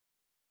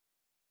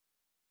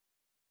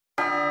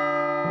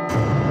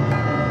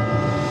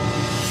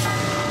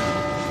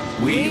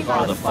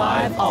are the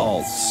 5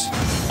 alts.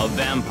 A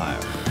vampire.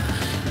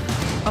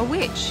 A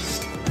witch.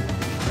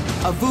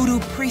 A voodoo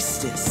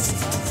priestess.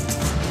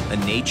 A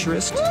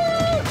naturist.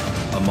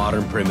 A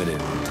modern primitive.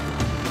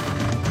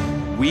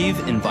 We've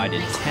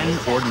invited 10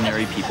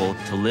 ordinary people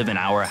to live in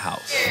our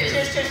house.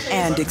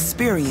 And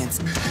experience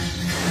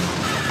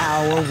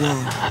our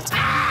world.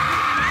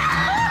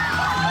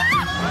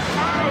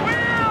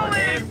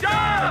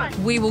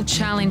 We will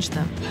challenge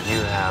them. You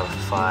have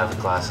 5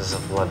 glasses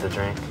of blood to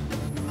drink.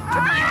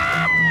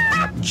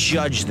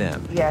 Judge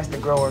them. He has to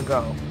grow or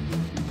go.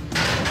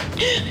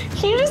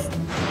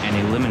 And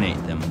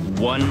eliminate them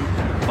one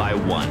by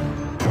one.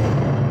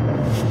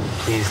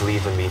 Please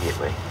leave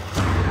immediately.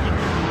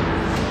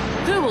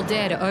 Who will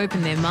dare to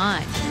open their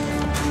mind?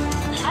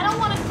 I don't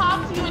want to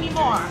talk to you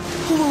anymore.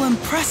 Who will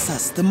impress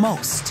us the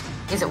most?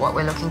 Is it what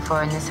we're looking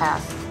for in this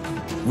house?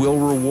 We'll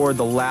reward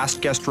the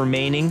last guest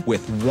remaining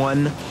with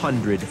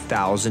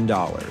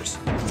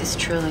 $100,000. This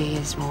truly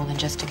is more than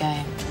just a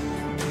game.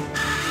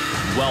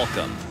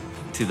 Welcome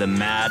to the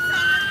Mad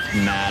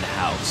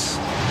House.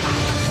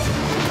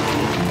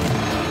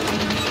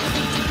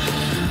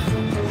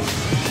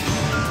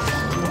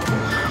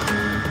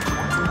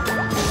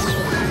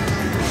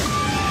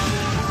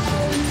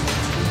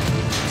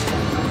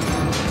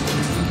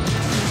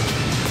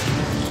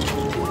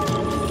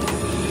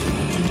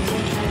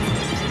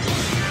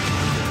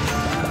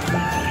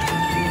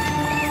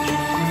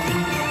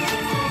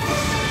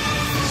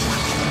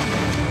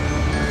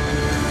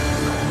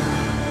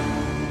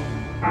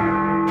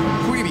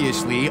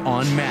 Previously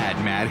on Mad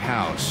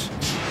House.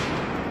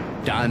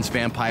 Don's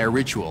vampire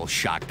ritual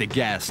shocked the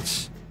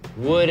guests.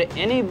 Would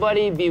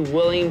anybody be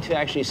willing to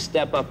actually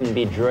step up and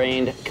be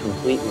drained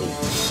completely?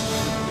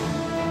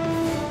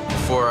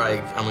 Before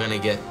I'm gonna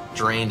get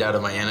drained out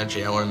of my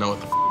energy, I wanna know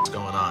what the is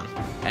going on.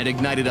 And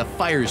ignited a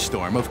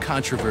firestorm of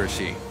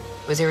controversy.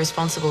 It was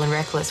irresponsible and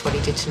reckless what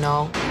he did to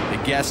Noel. The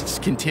guests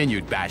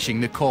continued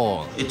bashing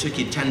Nichole. It took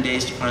you 10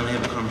 days to finally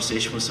have a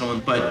conversation with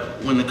someone, but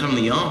when they come to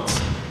the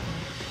alts,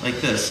 like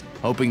this.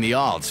 Hoping the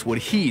alts would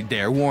heed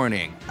their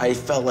warning. I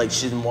felt like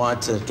she didn't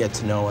want to get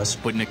to know us.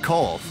 But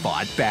Nichole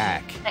fought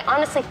back. I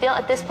honestly feel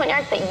at this point,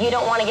 Eric, that you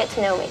don't want to get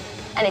to know me.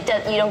 And you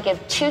don't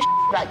give 2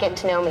 about getting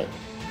to know me.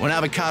 When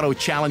Avocado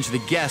challenged the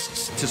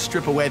guests to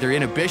strip away their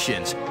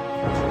inhibitions,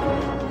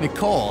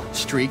 Nichole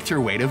streaked her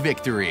way to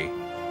victory.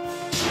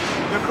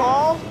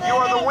 Nichole, you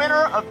are the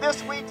winner of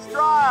this week's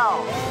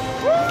trial.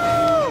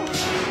 Woo!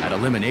 At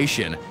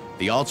elimination,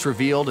 the alts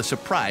revealed a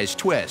surprise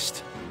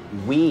twist.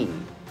 We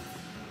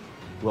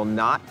will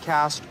not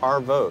cast our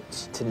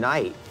votes.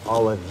 Tonight,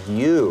 all of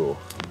you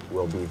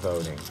will be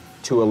voting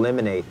to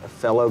eliminate a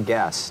fellow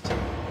guest.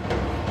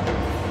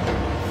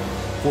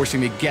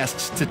 Forcing the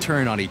guests to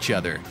turn on each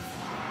other.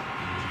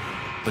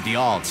 But the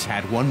alts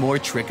had one more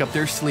trick up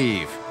their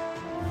sleeve.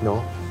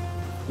 No,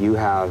 you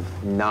have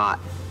not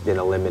been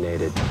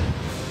eliminated.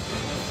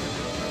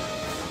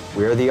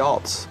 We're the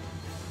alts.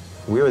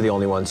 We're the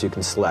only ones who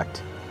can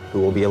select who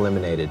will be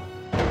eliminated.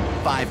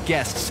 5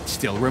 guests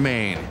still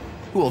remain.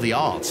 Who will the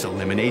alts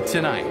eliminate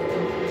tonight?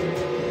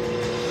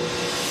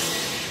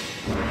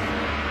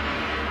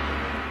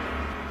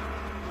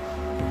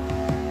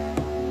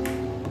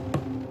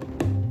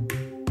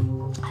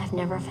 I've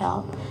never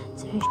felt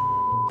so in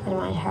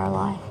my entire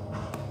life.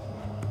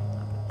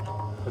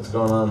 What's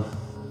going on?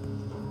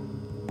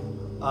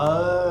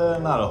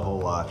 Not a whole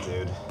lot,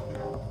 dude.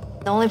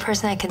 The only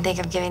person I can think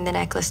of giving the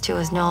necklace to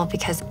was Noel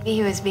because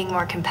he was being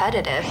more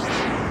competitive.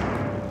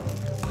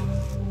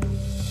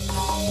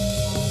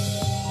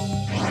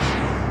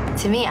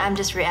 To me, I'm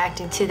just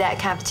reacting to that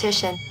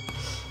competition.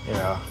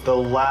 Yeah, the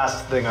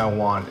last thing I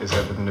want is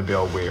everything to be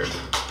all weird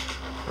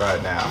right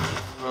now.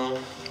 Well,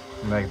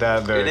 Make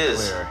that very it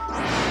is. clear.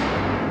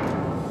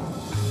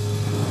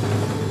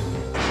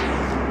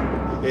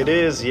 It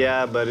is,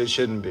 yeah, but it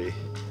shouldn't be.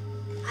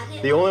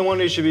 The only one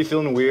who should be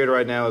feeling weird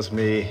right now is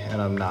me,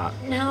 and I'm not.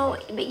 No,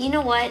 but you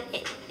know what?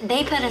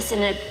 They put us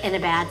in a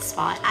bad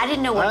spot. I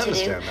didn't know what to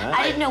do. That.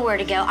 I didn't know where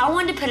to go. I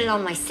wanted to put it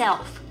on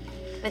myself,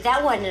 but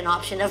that wasn't an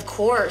option, of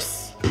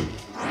course.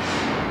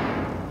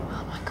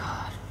 Oh my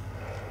God.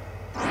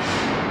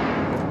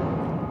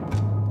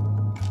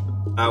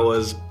 I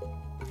was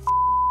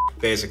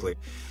basically.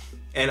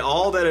 And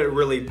all that it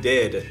really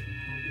did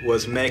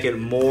was make it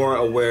more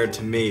aware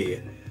to me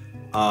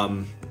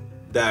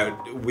that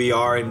we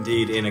are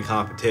indeed in a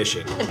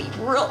competition. To be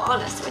real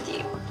honest with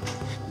you,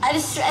 at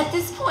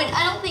this point,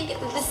 I don't think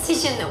it's a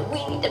decision that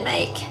we need to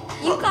make.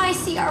 You guys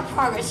see our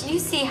progress. You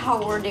see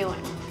how we're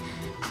doing.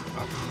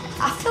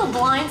 I feel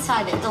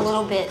blindsided a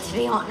little bit, to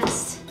be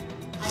honest.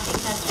 I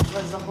think that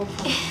was the whole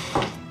point.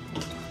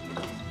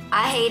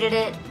 I hated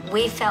it.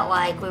 We felt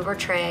like we were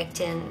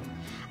tricked, and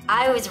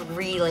I was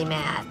really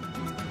mad.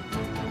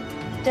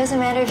 It doesn't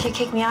matter if you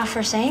kick me off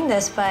for saying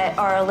this,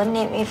 or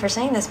eliminate me for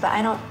saying this, but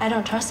I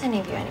don't trust any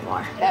of you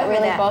anymore. That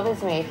really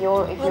bothers me. If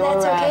your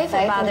that's okay if it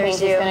faith in bothers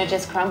things you. is going to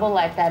just crumble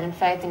like that, and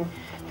faith in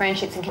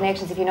friendships and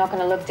connections, if you're not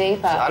going to look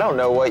deeper. I don't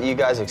know what you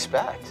guys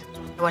expect.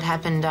 What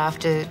happened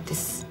after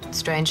this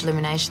strange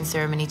elimination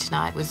ceremony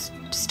tonight was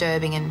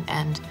disturbing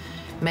and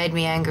made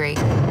me angry.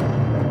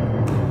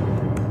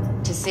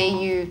 To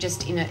see you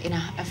just in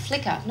a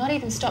flicker, not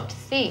even stop to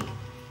think,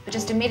 but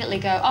just immediately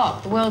go, oh,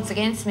 the world's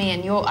against me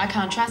and I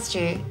can't trust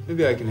you.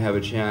 Maybe I can have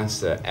a chance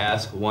to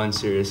ask one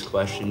serious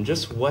question.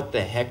 Just what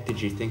the heck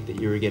did you think that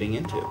you were getting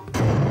into?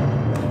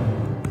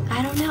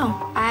 I don't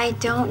know. I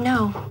don't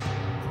know.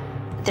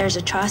 There's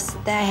a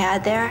trust that I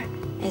had there.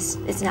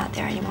 It's not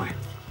there anymore.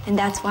 And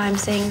that's why I'm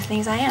saying the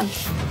things I am.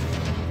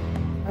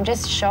 I'm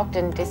just shocked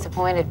and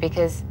disappointed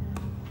because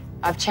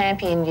I've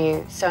championed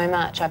you so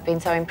much. I've been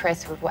so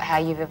impressed with how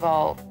you've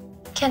evolved.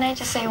 Can I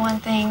just say one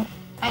thing?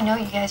 I know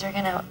you guys are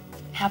gonna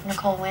have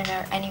Nichole win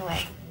her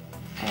anyway.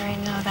 I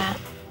already know that.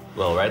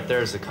 Well, right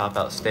there's a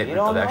cop-out statement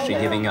of actually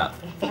giving up.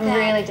 I'm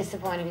really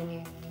disappointed in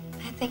you.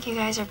 I think you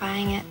guys are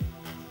buying it.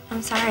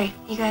 I'm sorry,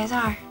 you guys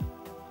are.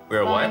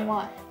 We're Buying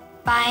what?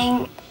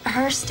 Buying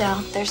her still.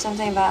 There's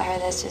something about her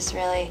that's just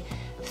really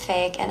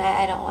fake, and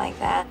I don't like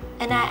that.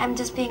 And I'm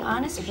just being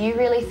honest. If you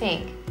really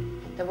think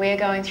that we're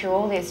going through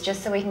all this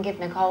just so we can give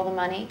Nichole the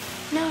money.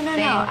 No, then,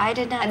 I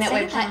did not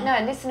say that. No,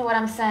 listen to what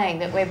I'm saying,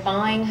 that we're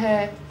buying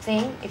her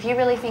thing. If you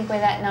really think we're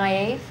that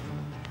naive,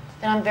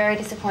 then I'm very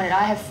disappointed.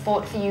 I have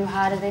fought for you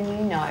harder than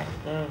you know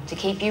to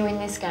keep you in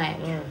this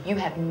game. You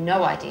have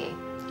no idea.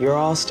 You're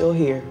all still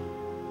here.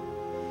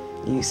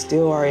 You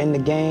still are in the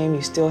game.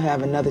 You still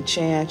have another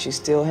chance. You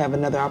still have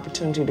another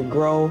opportunity to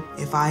grow.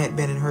 If I had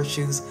been in her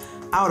shoes,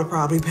 I would have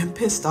probably been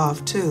pissed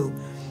off too.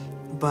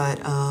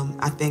 But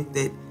I think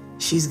that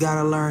she's got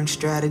to learn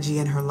strategy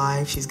in her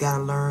life. She's got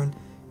to learn,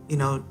 you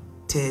know,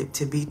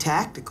 to be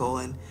tactical.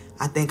 And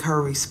I think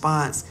her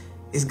response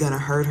is going to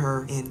hurt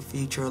her in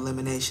future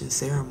elimination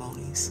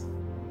ceremonies.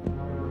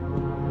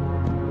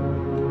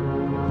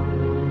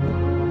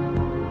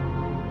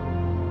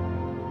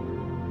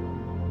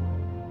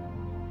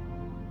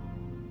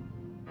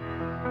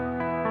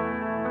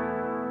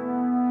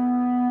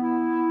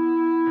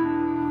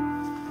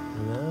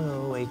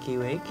 Hello, wakey,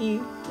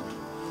 wakey.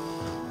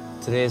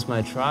 Today is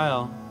my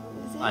trial.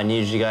 I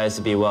need you guys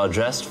to be well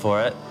dressed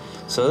for it.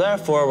 So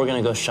therefore, we're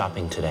gonna go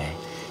shopping today.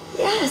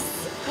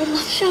 Yes, I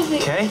love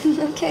shopping. Okay?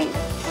 Okay.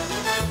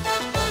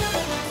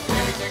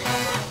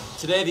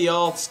 Today, the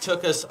Alts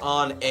took us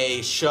on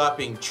a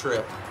shopping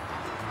trip.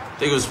 I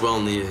think it was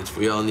well needed.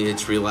 We all needed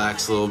to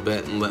relax a little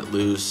bit and let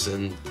loose,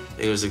 and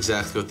it was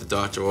exactly what the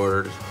doctor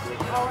ordered.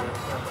 Oh,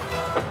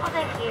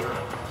 thank you.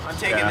 I'm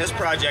taking this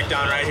project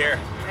on right here.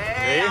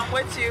 Hey, I'm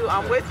with you.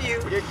 I'm with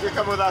you. You're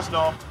coming with us,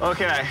 Noel.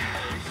 Okay.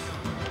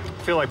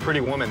 I feel like Pretty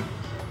Woman.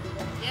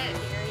 Yeah,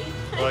 Gary.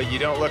 Well, you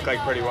don't look like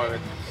Pretty Woman.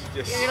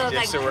 Just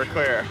so we're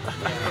clear.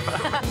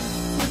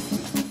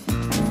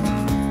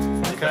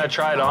 Can I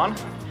try it on?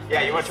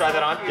 Yeah, you want to try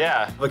that on?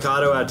 Yeah.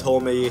 Avocado had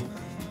told me,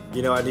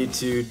 you know, I need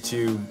to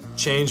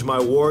change my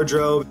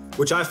wardrobe,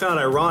 which I found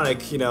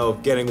ironic, you know,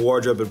 getting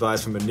wardrobe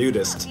advice from a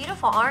nudist.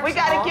 Beautiful, aren't We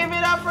gotta give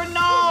it up for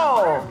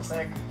Noel.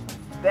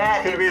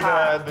 That Could be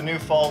the new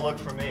fall look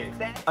for me.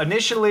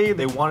 Initially,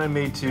 they wanted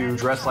me to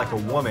dress like a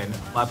woman.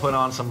 I put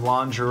on some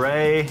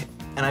lingerie,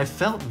 and I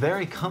felt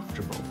very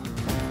comfortable.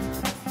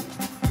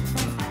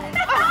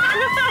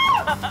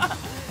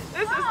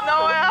 This is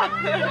Noel.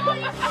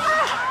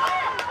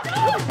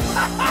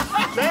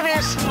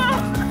 Babies!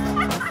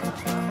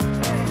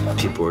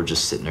 People were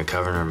just sitting there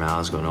covering their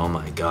mouths going, oh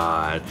my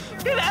God.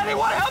 Can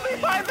anyone help me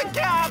find the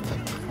cap?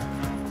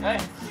 Hey.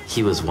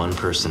 He was one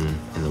person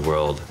in the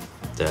world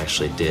that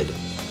actually did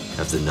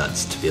have the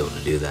nuts to be able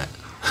to do that.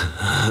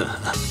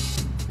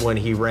 When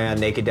he ran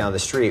naked down the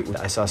street,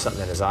 I saw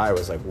something in his eye. I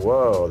was like,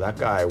 whoa, that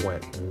guy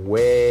went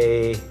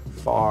way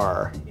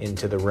far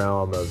into the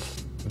realm of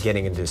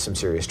getting into some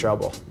serious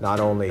trouble,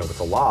 not only with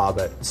the law,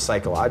 but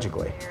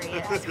psychologically.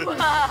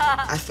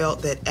 I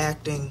felt that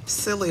acting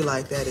silly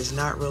like that is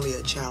not really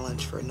a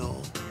challenge for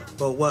Noel.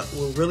 But what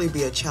will really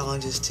be a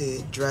challenge is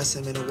to dress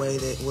him in a way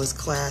that was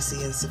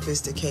classy and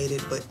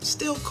sophisticated, but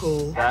still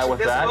cool. That with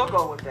that? We'll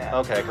go with that.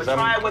 Okay, but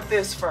try it with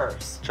this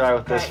first. Try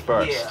with this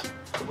first. Yeah.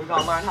 We're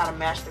gonna learn how to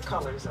match the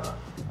colors up.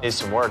 Needs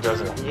some work,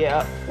 doesn't it?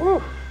 Yeah.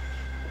 Woo.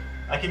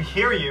 I can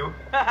hear you.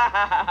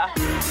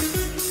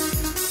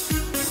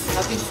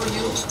 Nothing for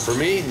you? For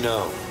me,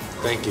 no.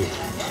 Thank you.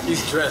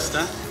 He's dressed,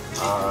 huh?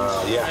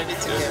 Yeah.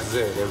 This is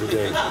it every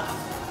day.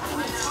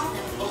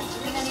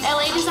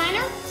 LA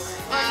designer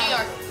or New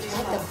York? I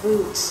like the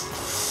boots.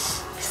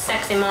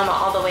 Sexy mama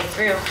all the way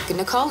through.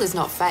 Nichole is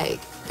not fake,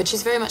 but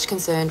she's very much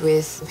concerned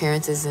with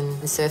appearances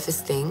and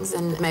surface things,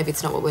 and maybe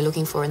it's not what we're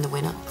looking for in the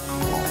winner.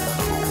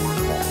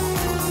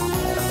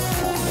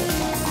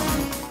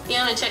 You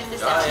want to check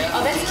this out? Yeah.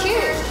 Oh, that's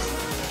cute.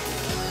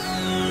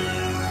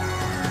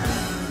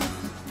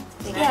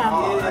 Yeah.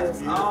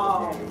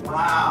 Oh,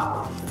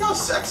 wow. Look how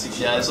sexy she is.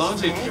 Yeah, as long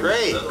as it's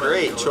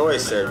Great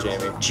choice there,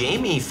 Jamie.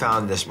 Jamie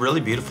found this really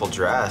beautiful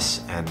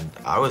dress, and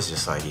I was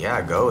just like,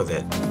 yeah, go with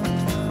it.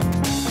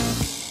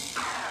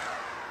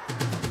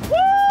 Woo!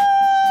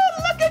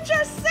 Look at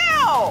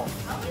yourself!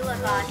 Oh, you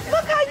look awesome.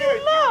 Look how you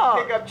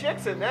look! Pick up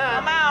chicks in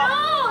that. I'm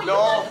out.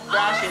 No,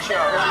 fashion show.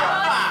 Here we go.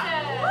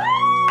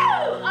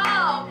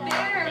 Oh,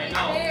 very,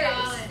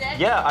 very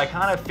sexy. Yeah, I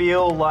kind of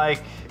feel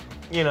like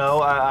you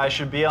know, I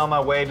should be on my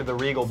way to the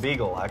Regal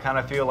Beagle. I kind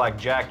of feel like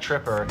Jack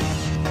Tripper.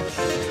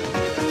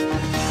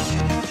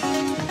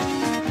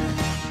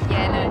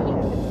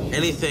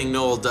 Anything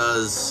Noel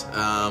does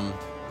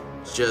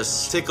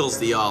just tickles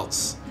the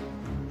alts.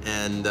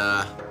 And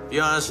to be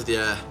honest with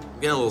you, I'm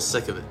getting a little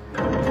sick of it.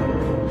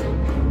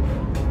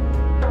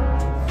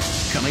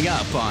 Coming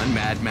up on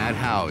Mad Mad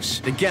House,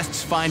 the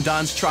guests find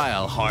Don's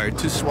trial hard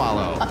to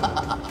swallow.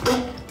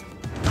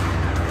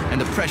 And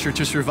the pressure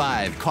to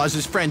survive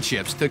causes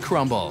friendships to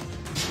crumble.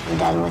 I'm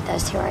done with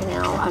this here right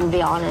now, I'm gonna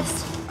be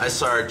honest. I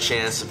saw a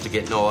chance to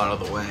get Noel out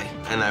of the way,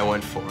 and I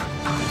went for it.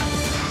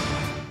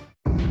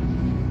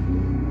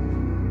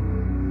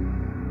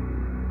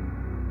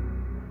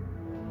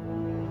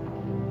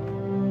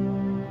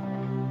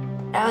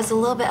 I was a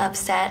little bit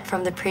upset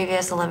from the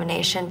previous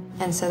elimination,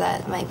 and so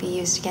that might be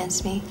used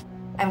against me.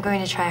 I'm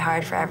going to try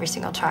hard for every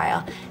single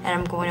trial, and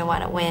I'm going to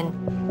want to win.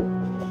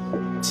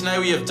 Tonight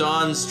we have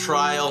Don's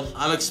trial.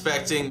 I'm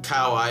expecting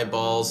cow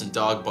eyeballs and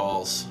dog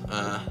balls.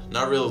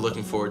 Not really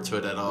looking forward to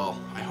it at all.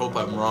 I hope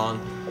I'm wrong.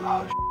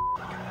 Oh,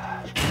 look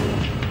at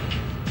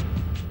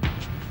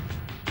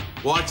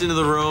that. Walked into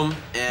the room,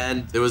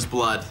 and there was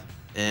blood.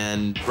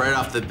 And right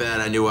off the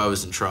bat, I knew I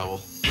was in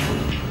trouble.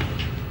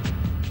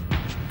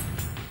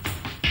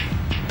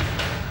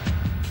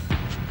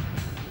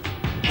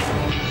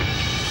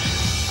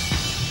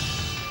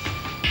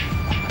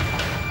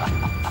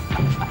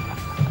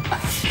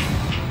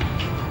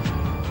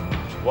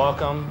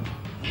 Welcome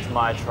to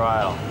my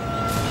trial.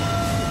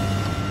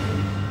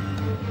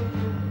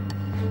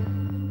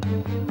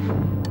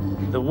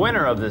 The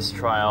winner of this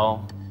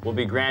trial will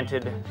be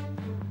granted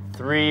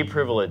 3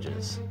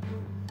 privileges.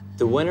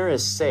 The winner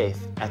is safe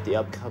at the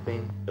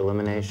upcoming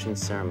elimination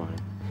ceremony.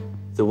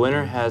 The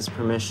winner has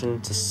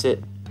permission to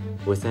sit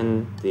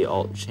within the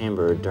alt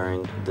chamber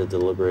during the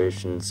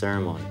deliberation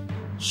ceremony.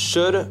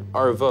 Should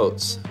our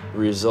votes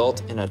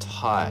result in a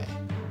tie,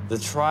 the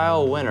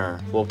trial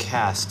winner will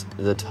cast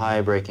the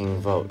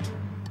tie-breaking vote.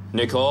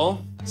 Nichole,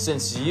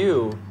 since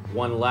you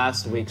won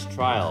last week's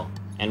trial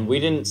and we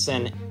didn't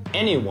send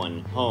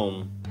anyone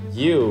home,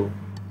 you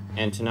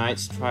and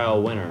tonight's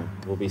trial winner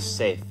will be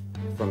safe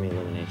from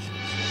elimination.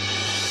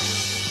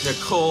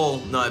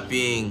 Nichole not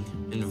being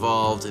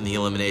involved in the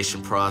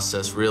elimination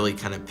process really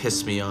kind of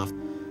pissed me off.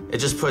 It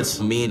just puts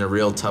me in a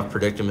real tough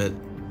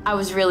predicament. I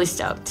was really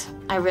stoked.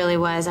 I really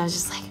was. I was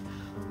just like,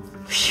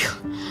 phew,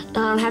 I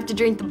don't have to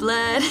drink the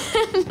blood,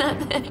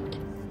 nothing.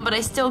 But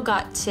I still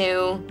got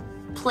to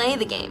play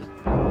the game.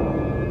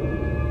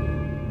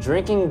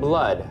 Drinking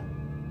blood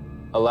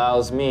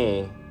allows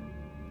me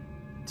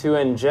to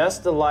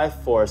ingest the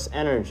life force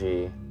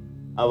energy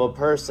of a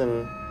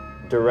person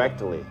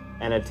directly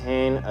and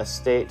attain a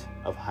state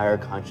of higher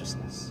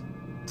consciousness.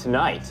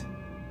 Tonight,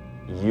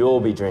 you'll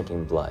be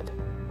drinking blood.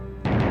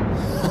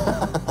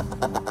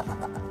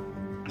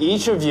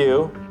 Each of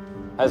you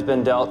has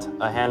been dealt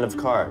a hand of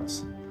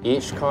cards.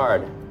 Each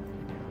card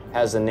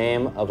has the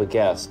name of a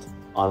guest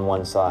on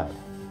one side.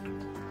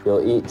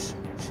 You'll each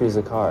choose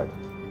a card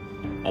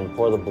and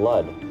pour the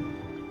blood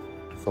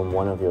from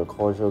one of your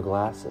cordial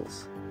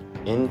glasses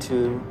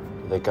into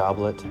the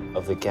goblet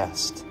of the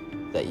guest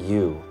that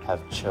you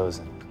have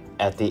chosen.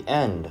 At the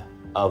end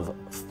of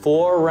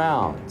 4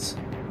 rounds,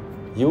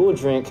 you will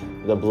drink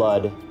the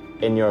blood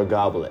in your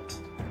goblet.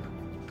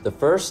 The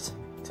first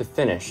to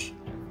finish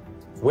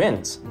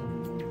wins.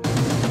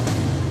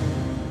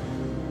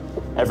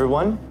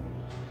 Everyone,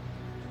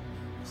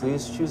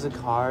 please choose a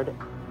card.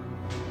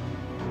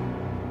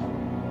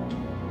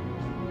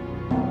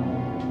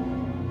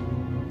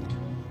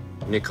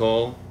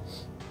 Nichole,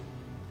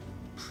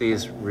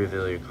 please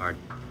reveal your card.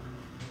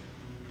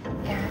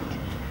 Eric.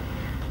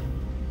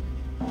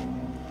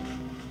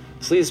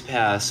 Please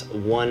pass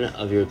one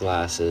of your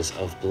glasses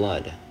of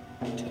blood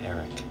to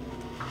Eric.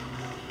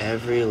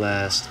 Every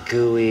last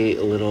gooey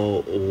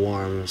little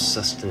warm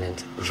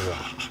sustenance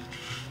drop.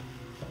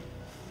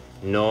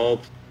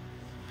 Nope.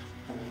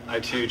 I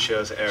too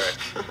chose Eric.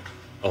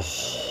 Oh.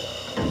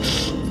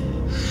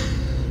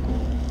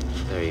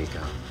 There you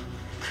go.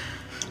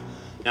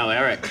 Now,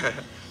 Eric,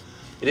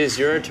 it is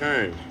your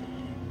turn.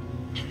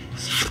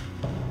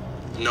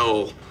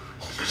 No.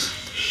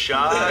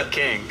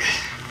 Shocking.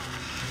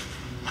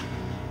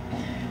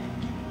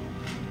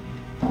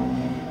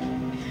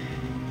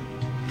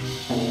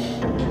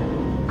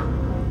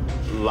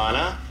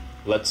 Lana,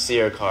 let's see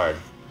your card.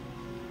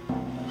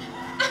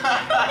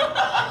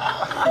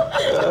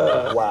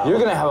 Wow. You're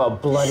gonna have a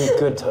bloody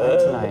good time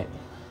tonight.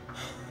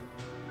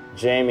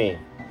 Jamie.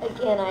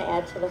 Again, I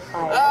add to the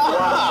fire.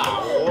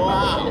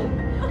 Wow.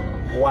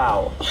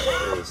 Wow.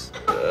 Please.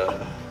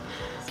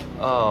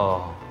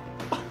 Oh.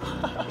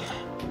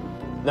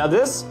 Now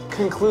this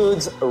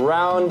concludes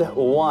round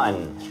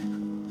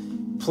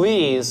 1.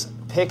 Please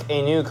pick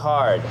a new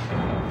card.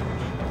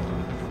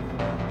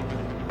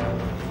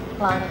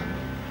 Lana.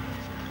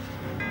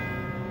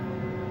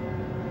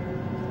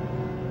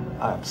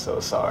 I'm so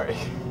sorry.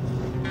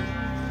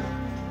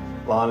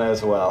 Lana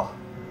as well.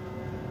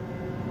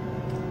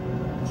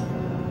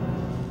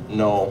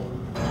 No.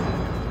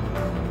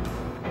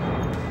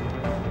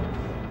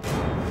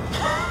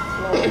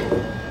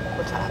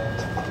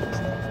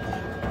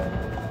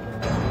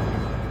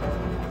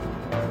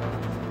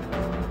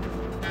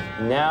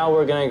 Now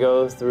we're gonna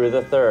go through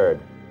the third.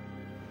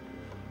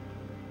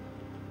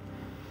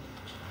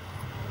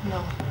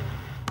 No.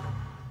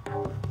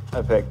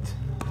 I picked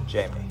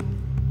Jamie.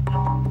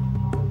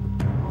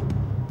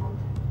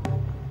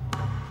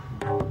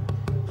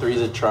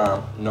 Three's a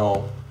charm.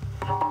 No.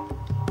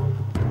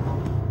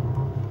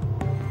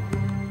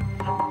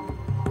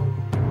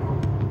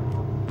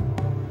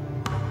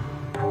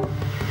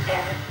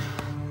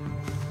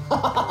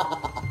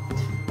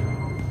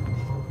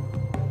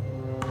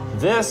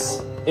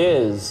 This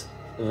is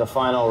the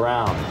final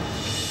round.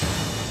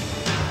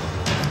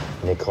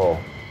 Nichole.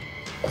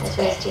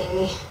 Cheers,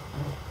 Jamie.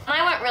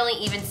 I went really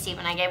even,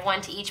 Steven. I gave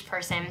one to each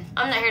person.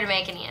 I'm not here to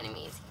make any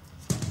enemies.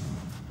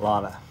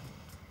 Loana.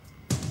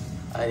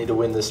 I need to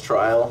win this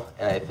trial,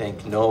 and I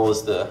think Noel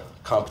is the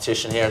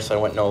competition here, so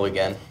I went Noel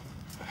again.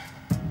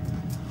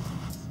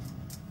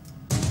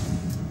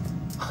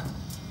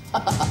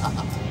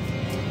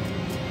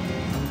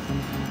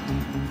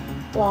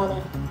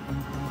 Loana.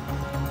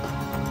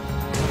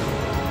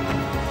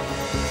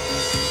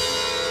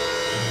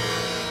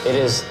 It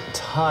is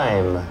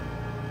time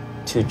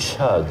to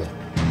chug.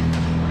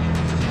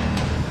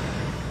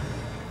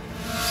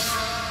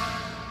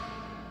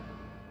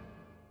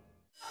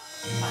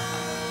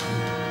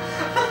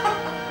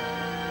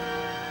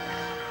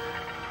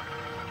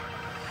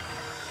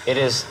 It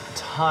is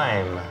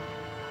time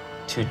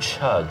to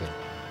chug.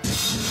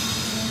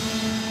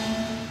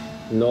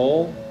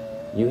 Noel,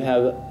 you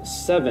have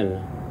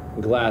 7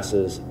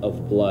 glasses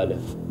of blood.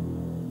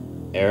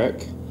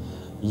 Eric,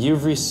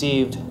 you've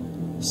received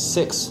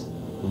 6.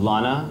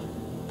 Lana,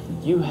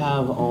 you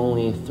have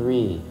only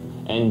 3.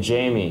 And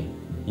Jamie,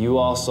 you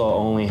also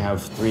only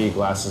have 3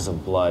 glasses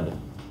of blood.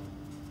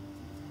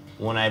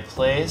 When I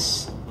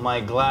place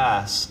my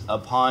glass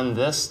upon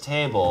this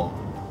table,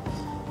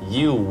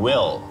 you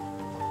will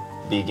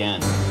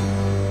begin.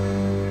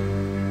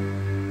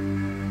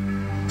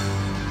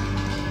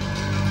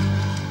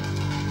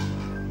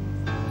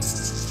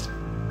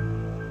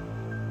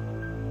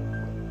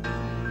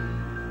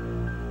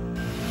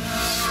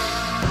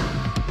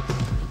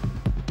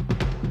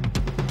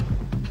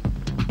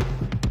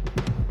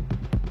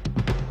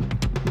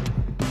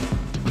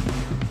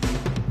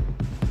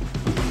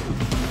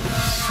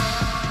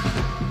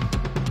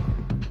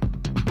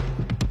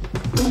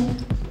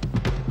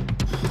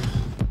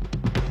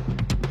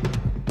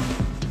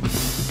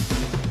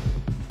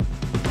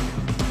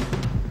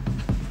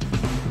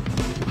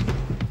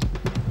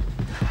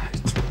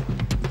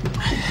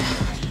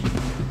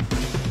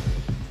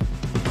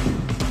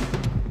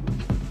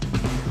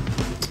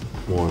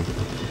 More.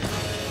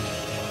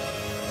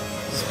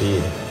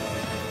 Speed.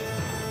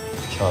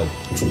 Chug.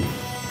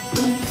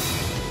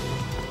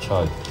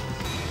 Chug.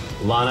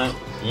 Lana,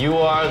 you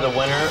are the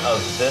winner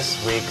of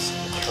this week's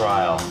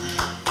trial.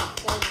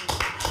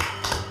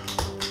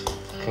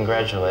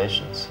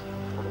 Congratulations.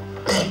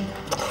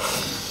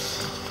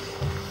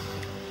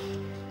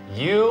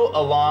 You,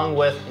 along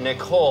with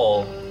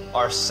Nichole,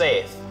 are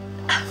safe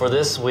for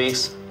this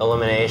week's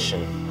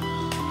elimination.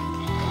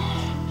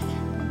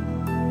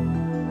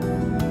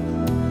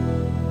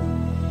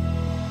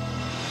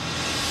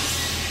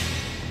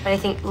 But I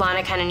think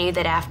Lana kind of knew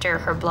that after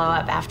her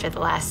blow-up, after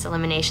the last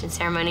elimination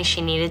ceremony, she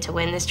needed to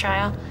win this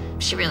trial.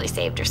 She really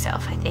saved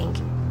herself, I think.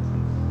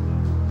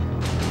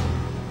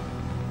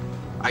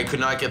 I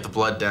could not get the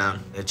blood down.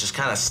 It just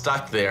kind of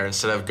stuck there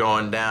instead of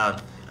going down.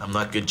 I'm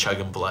not good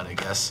chugging blood, I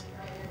guess.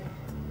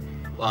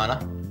 Lana,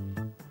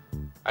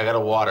 I got a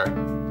water.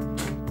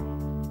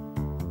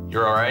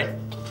 You're all right?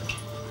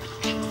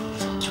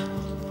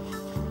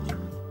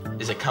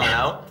 Is it coming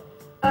out?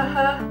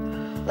 Uh-huh.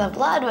 The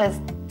blood was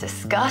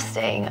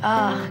disgusting.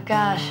 Oh,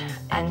 gosh.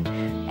 And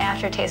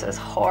aftertaste was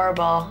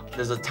horrible.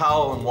 There's a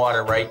towel and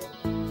water right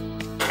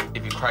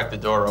if you crack the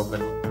door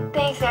open.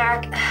 Thanks,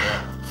 Eric.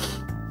 Yeah.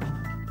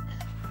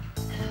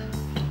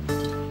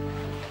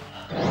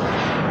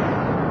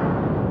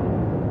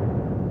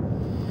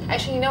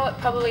 Actually, you know what?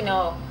 Probably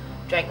Noel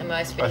drank the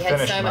most, but I he had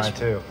finished so mine much.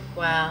 too.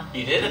 Wow.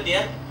 You did at the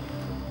end?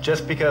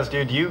 Just because,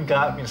 dude, you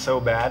got me so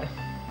bad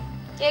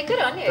Yeah, good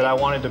on you. that I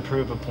wanted to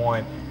prove a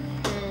point.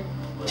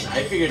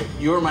 I figured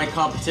you were my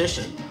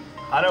competition.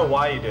 I know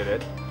why you did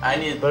it.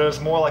 But it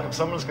was more like if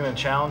someone's gonna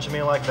challenge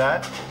me like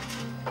that,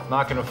 I'm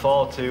not gonna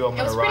fall to, I'm It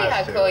gonna was pretty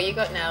rise to. hardcore. You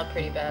got nailed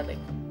pretty badly.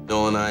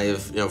 Noel and I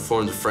have,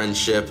 formed a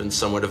friendship and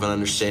somewhat of an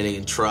understanding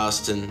and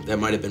trust, and that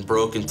might have been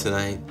broken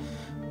tonight.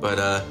 But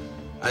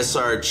I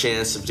saw a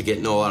chance to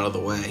get Noel out of the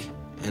way,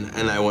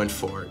 and I went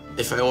for it.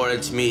 If I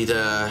wanted to meet,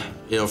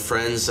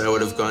 friends, I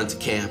would have gone to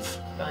camp.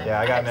 Yeah,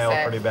 I got nailed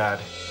pretty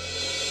bad.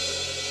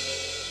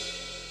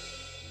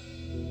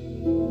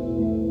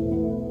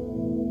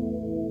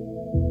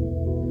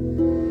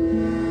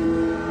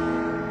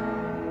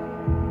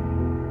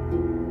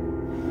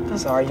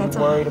 So are you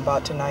worried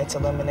about tonight's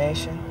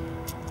elimination?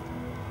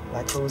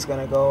 Like who's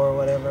gonna go or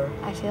whatever?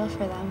 I feel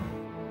for them.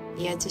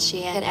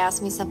 She had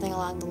asked me something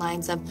along the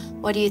lines of,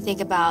 what do you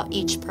think about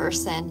each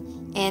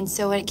person? And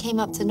so when it came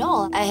up to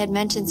Noel, I had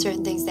mentioned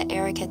certain things that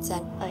Eric had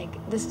said. Like,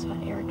 this is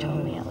what Eric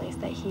told me, at least,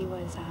 that he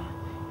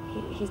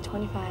He's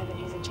 25 and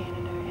he's a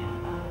janitor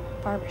at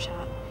a barber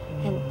shop.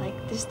 And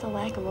like, just the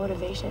lack of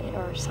motivation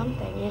or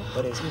something. You know?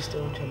 But is he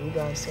still, have you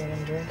guys seen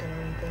him drinking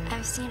or anything?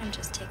 I've seen him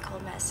just take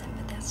cold medicine,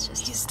 but that's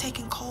just... He's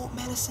taking cold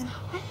medicine?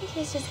 I think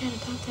he's just had a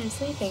tough time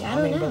sleeping. I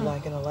mean, don't know. But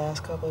like in the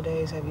last couple of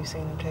days, have you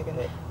seen him taking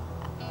it?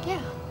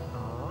 Yeah.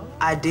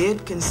 I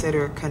did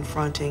consider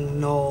confronting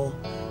Noel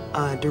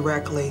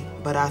directly,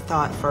 but I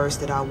thought first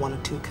that I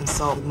wanted to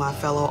consult my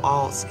fellow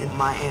alts and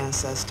my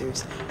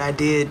ancestors. I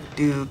did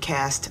do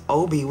cast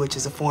Obi, which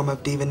is a form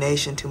of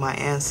divination to my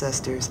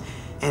ancestors,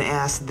 and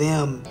asked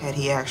them had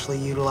he actually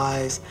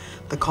utilized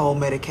the cold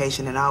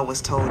medication, and I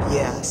was told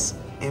yes.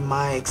 In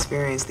my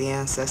experience, the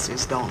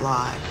ancestors don't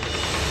lie.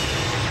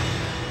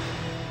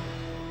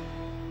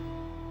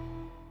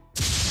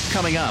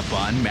 Coming up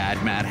on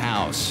Mad Mad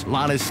House,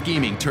 Lana's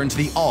scheming turns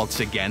the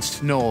alts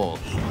against Noel.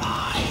 He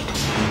lied.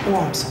 Oh,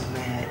 I'm so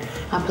mad.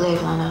 I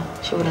believe Lana.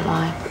 She wouldn't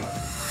lie.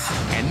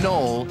 And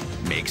Noel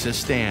makes a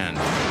stand.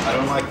 I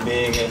don't like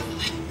being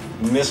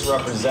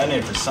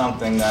misrepresented for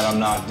something that I'm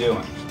not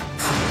doing.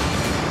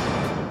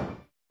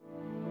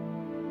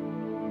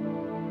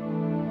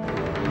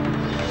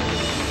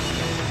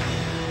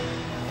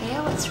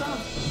 Yeah, what's wrong?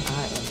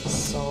 I am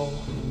so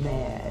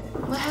mad.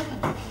 What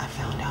happened? I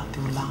found out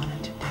through Lana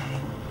today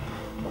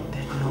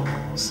that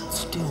Noel's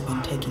still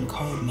been taking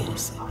cold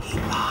medicine. He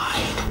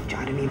lied.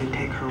 I didn't even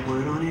take her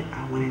word on it.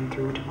 I went in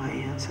through to my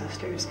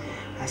ancestors.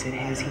 I said,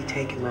 has he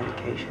taken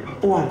medication?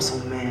 Oh, I'm so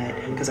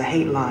mad because I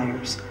hate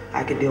liars.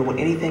 I could deal with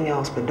anything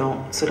else, but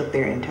don't sit up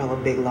there and tell a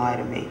big lie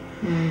to me.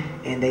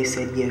 And they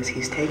said, yes,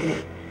 he's taking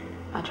it.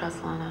 I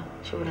trust Lana.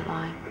 She wouldn't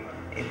lie.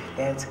 If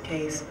that's the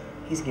case,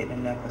 he's getting a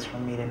necklace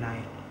from me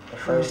tonight. The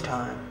first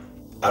time.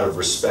 Out of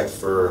respect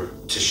for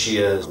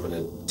Tashia, I'm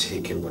gonna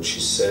take in what she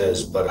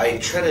says, but I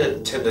try to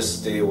tend to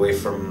stay away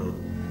from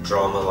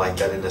drama like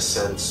that in a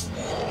sense.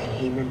 And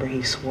he, remember,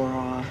 he swore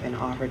off and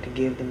offered to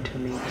give them to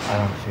me. I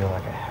don't feel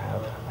like I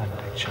have an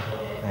addiction,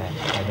 and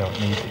I don't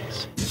need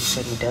these. He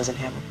said he doesn't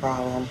have a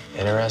problem.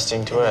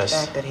 Interesting twist. The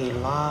fact that he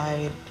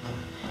lied,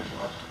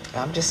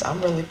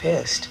 I'm really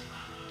pissed.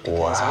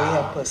 Because Wow. we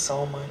have put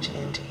so much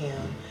into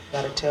him.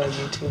 Gotta tell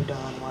you too,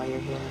 Don, while you're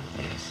here.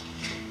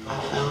 I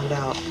found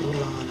out through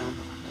Lana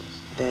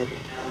that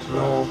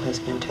Noel has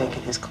been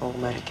taking his cold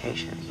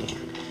medication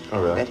again.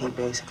 Oh, really? That he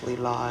basically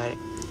lied.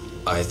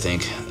 I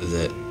think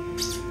that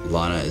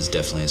Lana is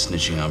definitely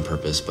snitching on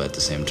purpose, but at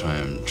the same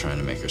time trying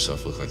to make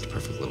herself look like the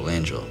perfect little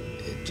angel.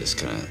 It just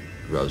kind of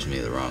rubs me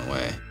the wrong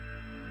way.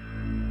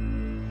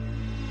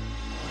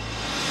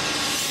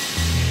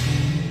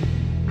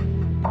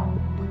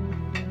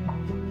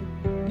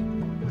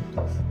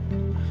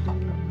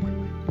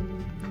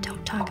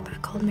 Don't talk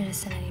about cold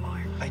medicine anymore.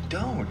 I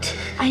don't.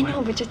 I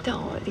know, but just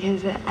don't.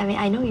 Because, I mean,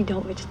 I know you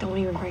don't, but just don't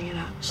even bring it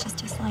up. She's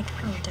just like,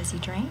 oh, does he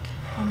drink?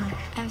 I'm like,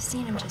 I've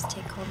seen him just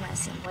take cold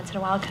medicine once in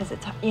a while because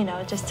it's, you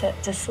know, just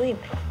to sleep.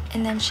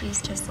 And then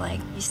she's just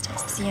like, you still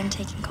see him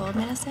taking cold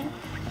medicine?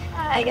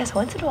 I guess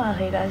once in a while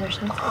he does or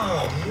something.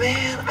 Oh,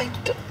 man,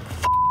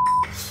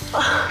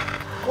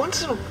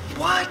 once in a...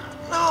 What?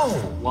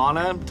 No.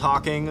 Lana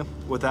talking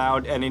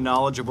without any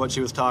knowledge of what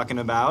she was talking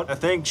about. I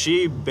think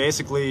she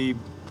basically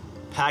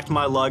packed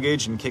my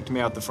luggage and kicked me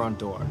out the front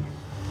door.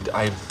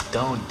 I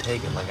don't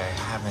take it like I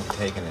haven't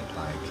taken it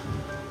like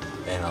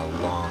in a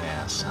long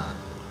ass time.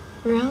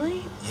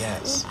 Really?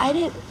 Yes. I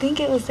didn't think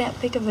it was that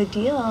big of a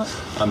deal.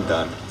 I'm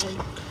done.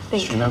 Do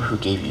you remember who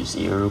gave you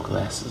 0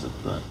 glasses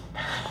of blood?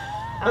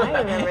 I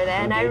remember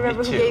that, and I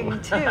remember who gave you 2,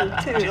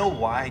 too. Jill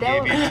Y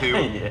gave you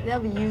 2?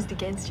 That'll be used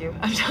against you.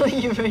 I'm telling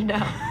you right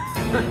now.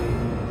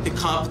 The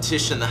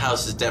competition in the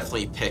house has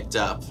definitely picked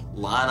up.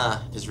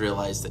 Lana has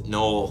realized that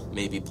Noel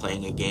may be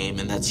playing a game,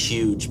 and that's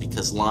huge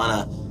because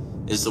Lana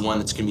is the one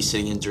that's going to be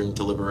sitting in during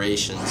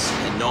deliberations.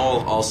 And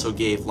Noel also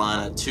gave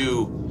Lana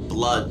 2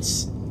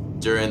 bloods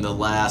during the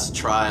last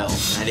trial,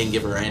 and I didn't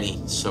give her any,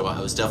 so I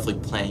was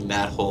definitely playing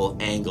that whole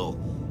angle.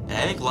 And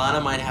I think Lana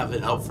might have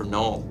it out for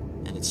Noel,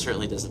 and it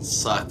certainly doesn't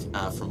suck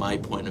from my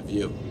point of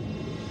view.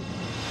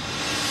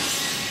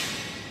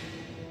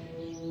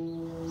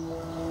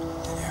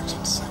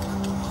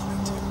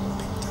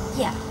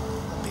 Yeah.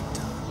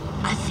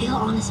 I feel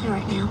honestly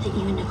right now that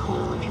you and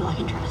Nichole are people I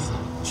can trust.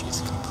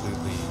 She's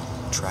completely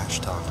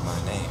trash-talked my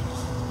name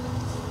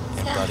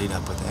and buddied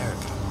up with Eric.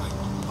 I'm like,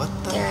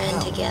 what the They're hell?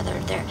 in together.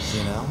 They're,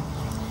 You know?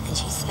 and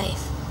she's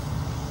safe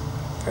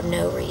for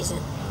no reason.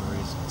 No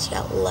reason. She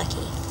got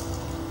lucky.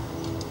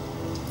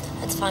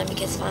 That's fine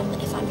because if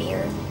I'm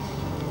here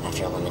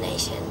after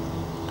elimination,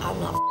 I'm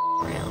not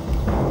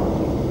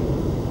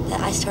around.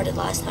 That I started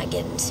last night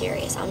getting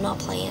serious. I'm not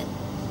playing.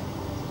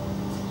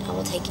 I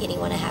will take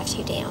anyone I have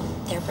to down.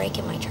 They're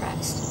breaking my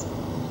trust.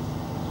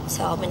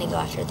 So I'm gonna go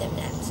after them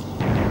next.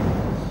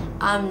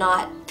 I'm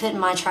not putting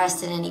my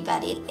trust in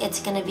anybody. It's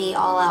gonna be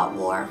all-out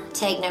war.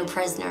 Take no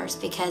prisoners,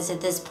 because at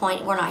this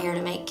point, we're not here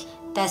to make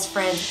best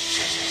friends.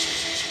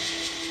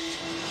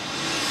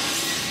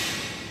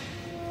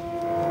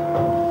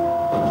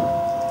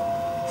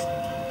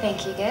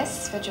 Thank you,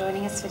 guests, for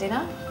joining us for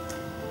dinner.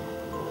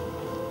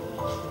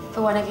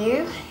 For one of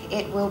you,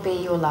 it will be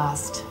your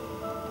last.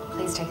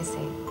 Please take a seat.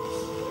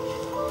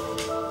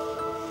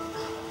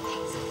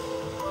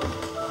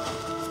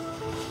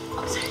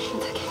 I'm sorry, it's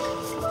okay.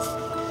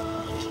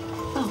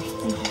 Oh,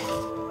 thank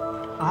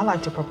you. I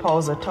like to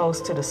propose a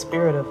toast to the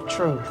spirit of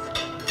truth.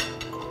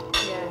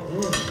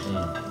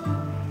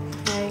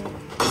 May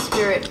the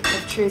spirit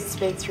of truth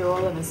speak through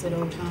all of us at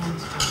all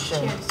times.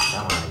 Cheers.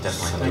 That one I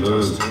definitely have to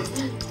toast.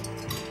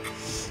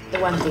 The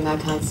one thing I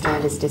can't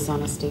stand is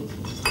dishonesty.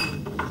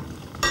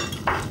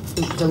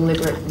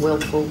 Deliberate,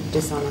 willful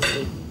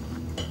dishonesty.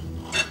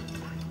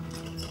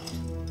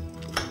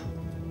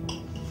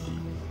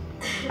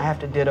 I have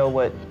to ditto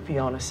what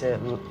Fiona said.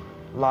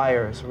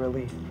 Liars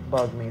really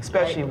bug me,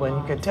 especially when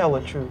you can tell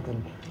the truth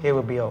and it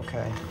would be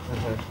okay.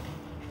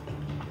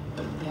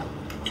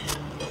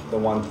 The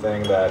one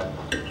thing that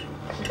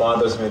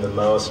bothers me the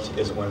most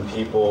is when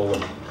people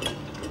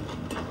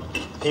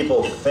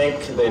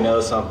think they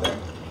know something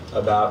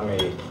about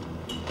me,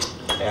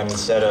 and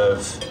instead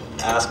of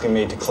asking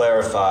me to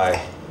clarify,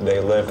 they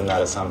live in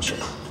that assumption.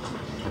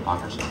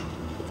 Hypocrisy.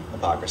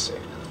 Hypocrisy.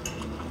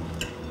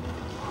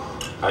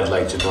 I'd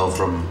like to know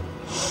from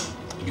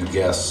you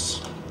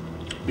guests,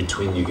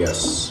 between you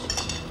guests,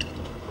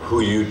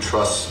 who you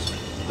trust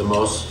the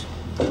most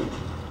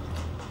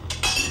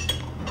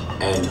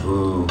and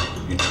who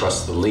you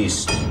trust the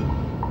least.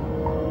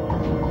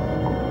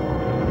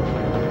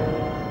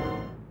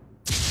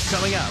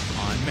 Coming up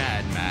on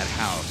Mad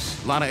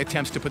House, Lana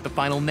attempts to put the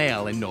final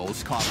nail in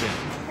Noel's coffin.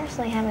 I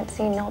personally haven't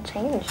seen Noel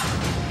change.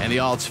 And the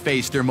Alts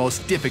face their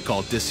most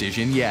difficult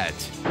decision yet.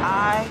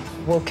 I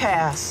will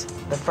cast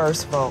the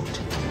first vote.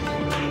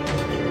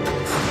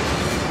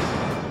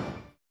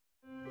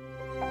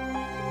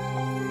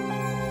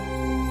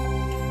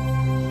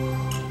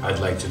 I'd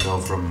like to know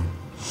from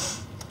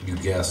you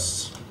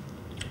guests,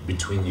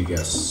 between you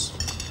guests,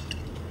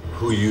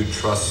 who you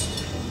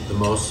trust the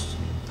most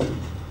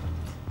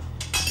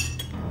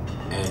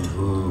and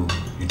who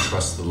you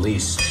trust the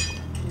least.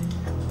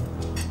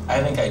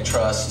 I think I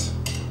trust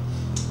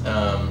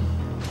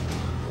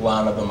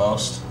Loana the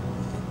most.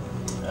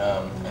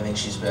 I think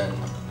she's been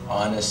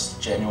honest,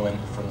 genuine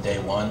from day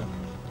one.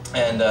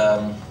 And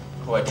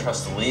who I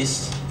trust the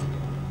least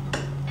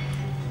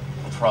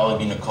would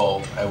probably be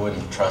Nichole. I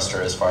wouldn't trust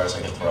her as far as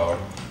I could throw her.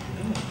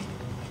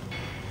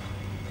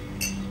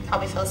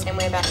 Probably feel the same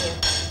way about you.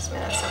 So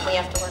that's something we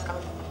have to work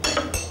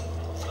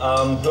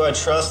on. Who I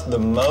trust the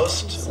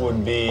most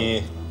would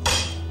be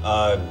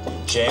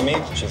Jamie.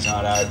 She's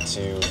not out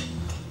to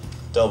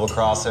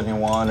double-cross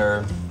anyone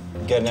or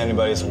get in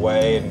anybody's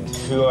way. And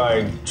who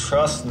I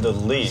trust the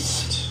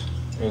least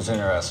is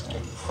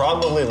interesting.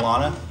 Probably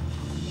Loana.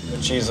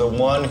 But she's the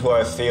one who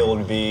I feel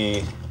would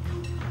be,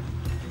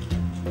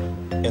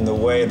 in the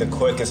way, the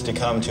quickest to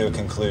come to a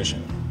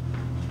conclusion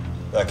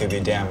that could be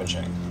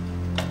damaging.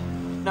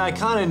 Now, I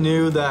kind of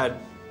knew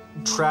that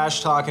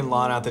trash-talking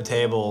Loana at the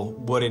table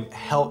wouldn't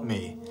help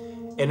me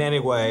in any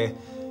way,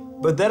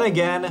 but then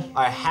again,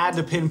 I had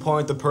to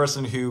pinpoint the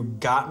person who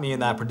got me in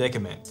that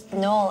predicament.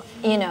 Noel,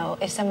 you know,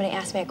 if somebody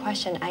asks me a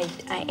question, I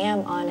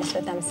am honest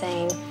with them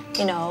saying,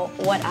 you know,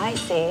 what I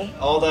see.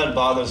 All that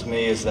bothers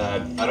me is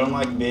that I don't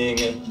like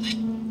being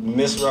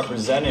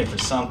misrepresented for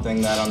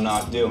something that I'm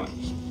not doing.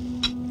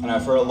 And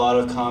I've heard a lot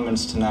of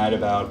comments tonight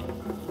about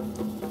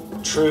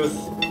truth,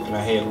 and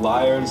I hate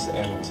liars,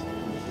 and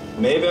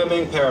maybe I'm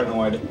being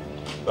paranoid,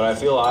 but I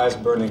feel eyes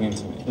burning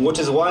into me. Which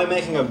is why I'm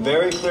making a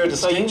very clear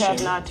distinction. So you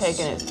have not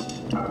taken it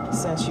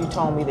since you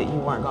told me that you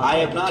weren't going to. I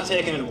have not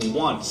taken it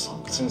once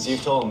since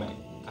you've told me.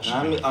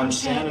 And I'm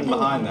standing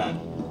behind that.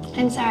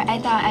 I'm sorry, I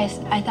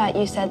thought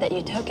you said that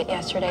you took it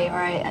yesterday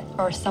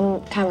or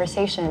some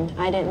conversation.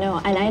 I didn't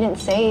know. And I didn't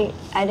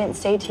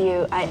say to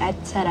you, I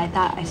said I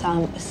thought I saw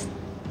him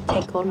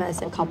take cold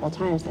medicine a couple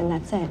times, and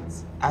that's it.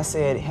 I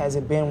said, has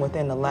it been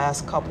within the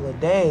last couple of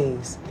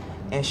days?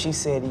 And she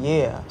said,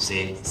 yeah.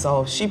 See?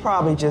 So she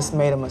probably just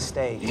made a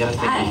mistake. You gotta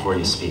think before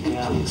you speak,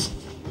 please.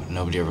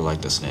 Nobody ever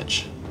liked a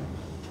snitch.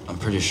 I'm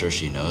pretty sure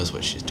she knows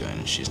what she's doing,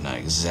 and she's not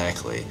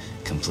exactly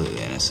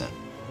completely innocent.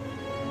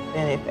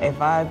 And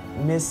if I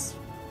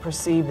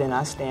misperceive, then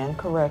I stand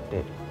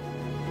corrected.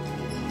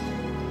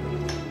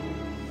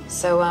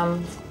 So,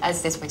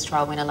 as this week's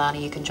trial winner, Lana,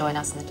 you can join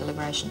us in the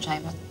deliberation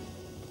chamber.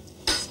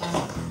 So,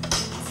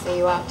 see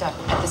you after,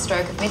 at the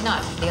stroke of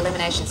midnight, the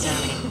elimination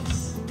ceremony.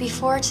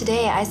 Before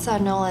today, I saw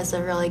Noel as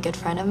a really good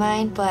friend of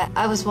mine, but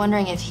I was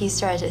wondering if he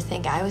started to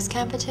think I was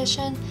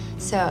competition.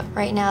 So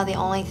right now, the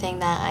only thing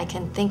that I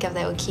can think of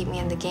that would keep me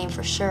in the game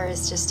for sure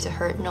is just to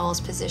hurt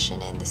Noel's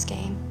position in this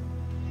game.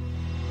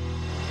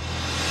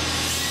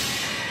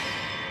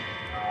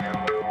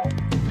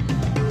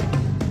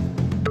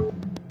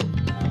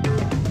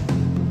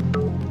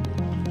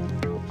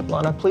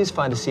 Loana, please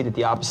find a seat at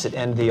the opposite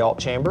end of the alt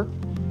chamber.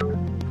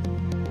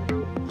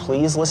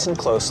 Please listen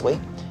closely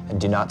and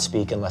do not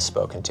speak unless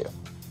spoken to.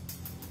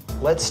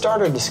 Let's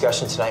start our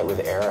discussion tonight with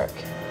Eric.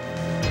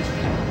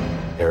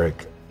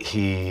 Eric,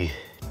 he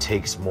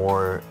takes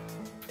more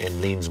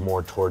and leans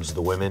more towards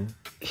the women.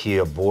 He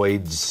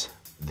avoids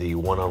the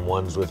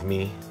one-on-ones with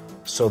me.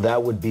 So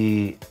that would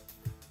be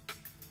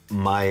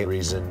my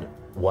reason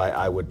why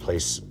I would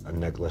place a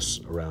necklace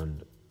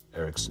around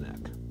Eric's neck.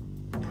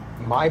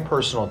 My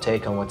personal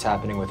take on what's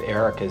happening with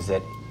Eric is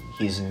that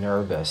he's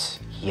nervous.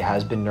 He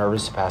has been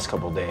nervous the past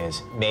couple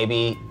days.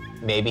 Maybe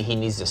he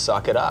needs to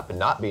suck it up and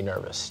not be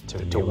nervous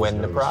to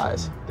win the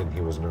prize. Then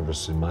he was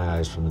nervous in my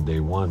eyes from the day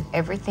one.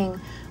 Everything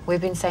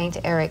we've been saying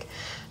to Eric,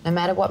 no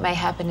matter what may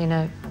happen in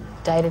a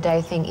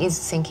day-to-day thing, is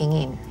sinking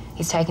in.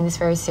 He's taking this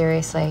very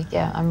seriously.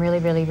 Yeah, I'm really,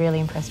 really, really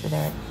impressed with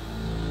Eric.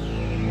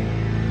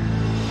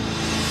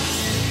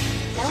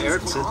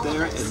 Eric sit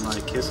there and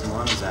like kiss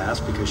Lana's ass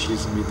because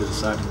she's gonna be the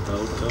deciding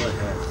vote. Go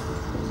ahead.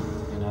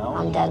 You know?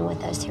 I'm done with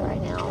those two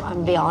right now. I'm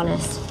gonna be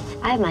honest.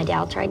 I have my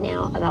doubts right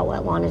now about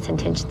what Lana's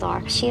intentions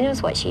are. She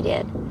knows what she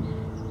did.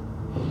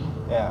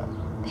 Yeah.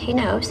 She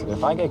knows.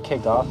 If I get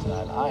kicked off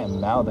tonight, I am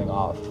mouthing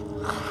off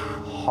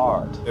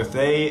hard. If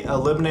they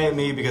eliminate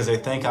me because they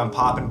think I'm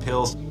popping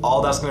pills,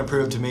 all that's gonna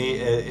prove to me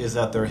is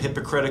that they're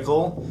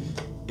hypocritical,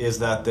 is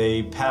that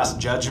they pass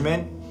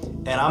judgment,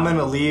 and I'm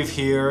gonna leave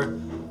here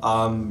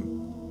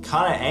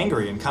kind of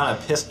angry and kind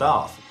of pissed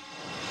off.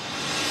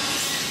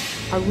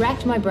 I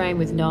racked my brain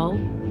with Noel,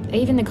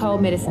 even the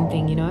cold medicine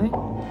thing, you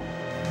know?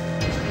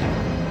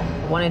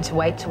 Wanted to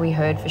wait till we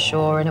heard for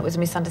sure, and it was a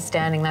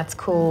misunderstanding. That's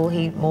cool.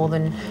 He more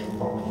than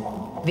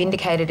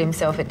vindicated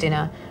himself at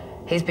dinner.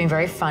 He's been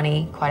very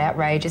funny, quite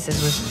outrageous,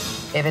 as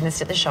was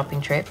evidenced at the shopping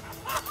trip.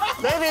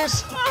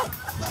 Ladies!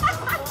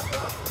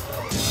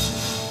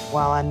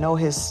 While I know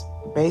his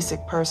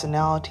basic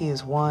personality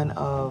is one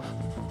of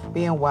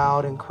being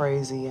wild and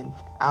crazy and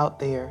out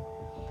there,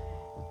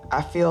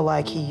 I feel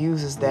like he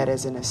uses that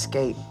as an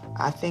escape.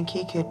 I think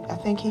he could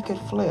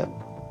flip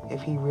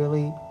if he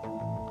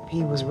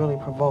was really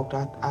provoked.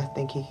 I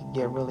think he could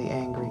get really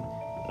angry.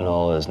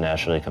 Noel is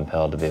naturally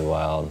compelled to be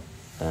wild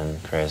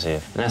and crazy.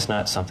 And that's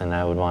not something that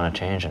I would want to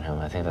change in him.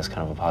 I think that's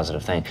kind of a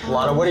positive thing.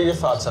 Lana, what are your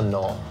thoughts on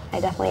Noel? I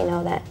definitely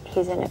know that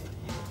he's in it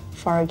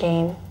for a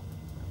game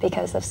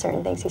because of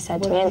certain things he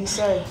said to me. What did he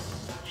say?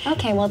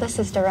 Okay, well, this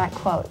is direct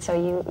quote, so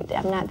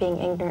I'm not being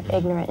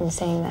ignorant in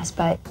saying this,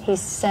 but he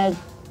said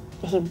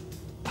he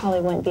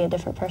probably wouldn't be a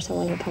different person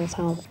when he comes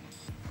home.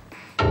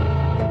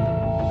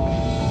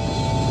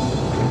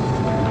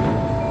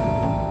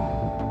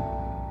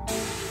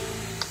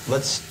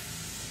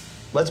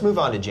 Let's move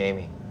on to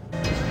Jamie.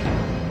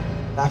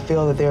 I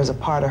feel that there's a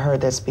part of her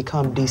that's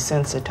become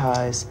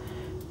desensitized,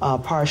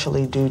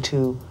 partially due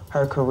to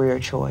her career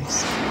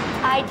choice.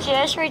 I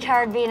just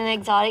retired being an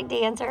exotic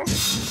dancer.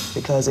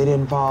 Because it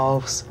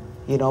involves,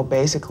 you know,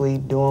 basically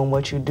doing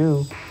what you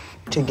do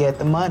to get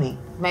the money.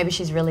 Maybe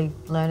she's really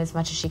learned as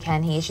much as she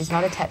can here. She's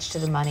not attached to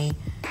the money.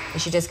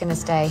 Is she just going to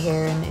stay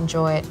here and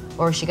enjoy it?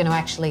 Or is she going to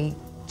actually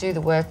do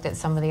the work that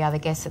some of the other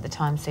guests at the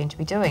time seem to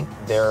be doing?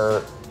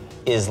 There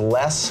is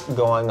less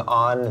going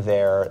on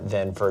there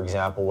than, for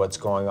example, what's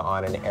going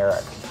on in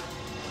Eric.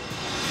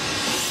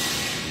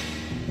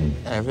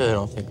 I really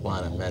don't think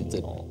Lana meant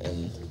it,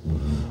 and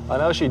I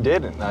know she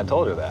didn't, and I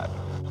told her that.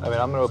 I mean,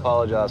 I'm going to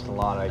apologize to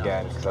Lana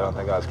again, because I don't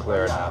think I was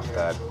clear enough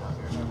that,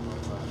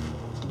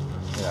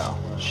 you know,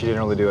 she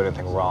didn't really do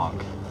anything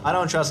wrong. I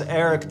don't trust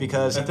Eric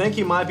because I think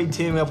he might be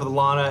teaming up with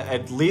Lana,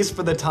 at least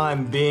for the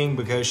time being,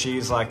 because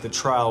she's like the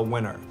trial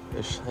winner.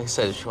 like I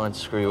said, if she wanted to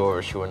screw you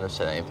over, she wouldn't have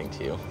said anything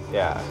to you.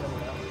 Yeah.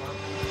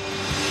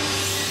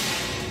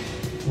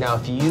 Now,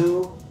 if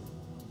you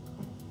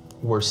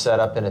were set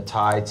up in a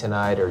tie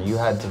tonight or you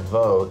had to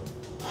vote,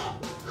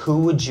 who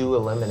would you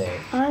eliminate?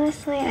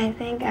 Honestly, I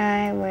think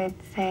I would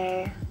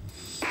say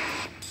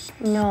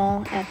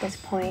Noel at this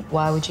point.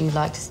 Why would you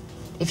like to,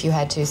 if you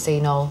had to,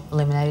 see Noel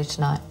eliminated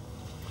tonight?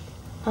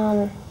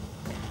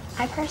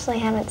 I personally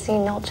haven't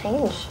seen Noel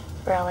change,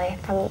 really,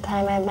 from the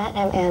time I met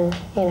him, and,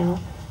 you know,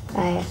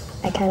 I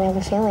kind of have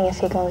a feeling if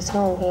he goes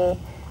home,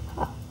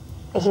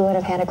 he would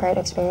have had a great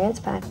experience,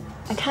 but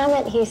a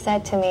comment he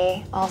said to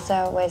me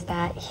also was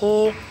that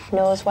he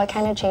knows what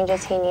kind of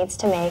changes he needs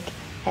to make,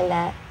 and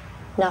that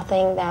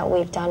nothing that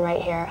we've done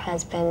right here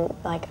has been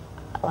like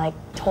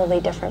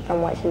totally different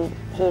from what he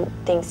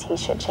thinks he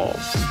should change.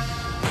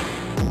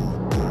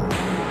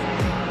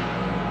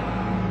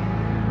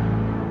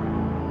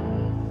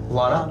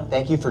 Lana,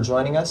 thank you for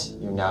joining us.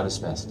 You're now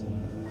dismissed.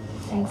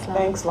 Thanks, Lana.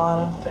 Thanks,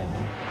 Lana.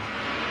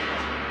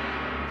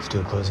 Let's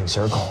do a closing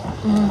circle.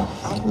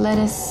 Let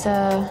us,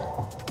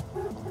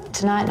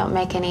 tonight, not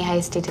make any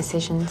hasty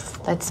decisions.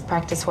 Let's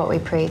practice what we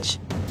preach.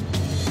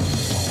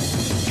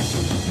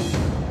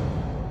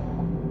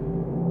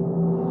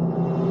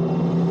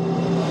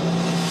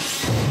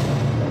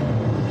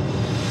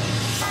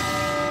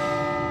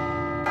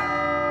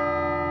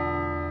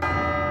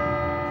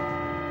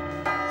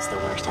 It's the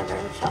worst I've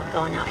ever felt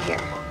going out here.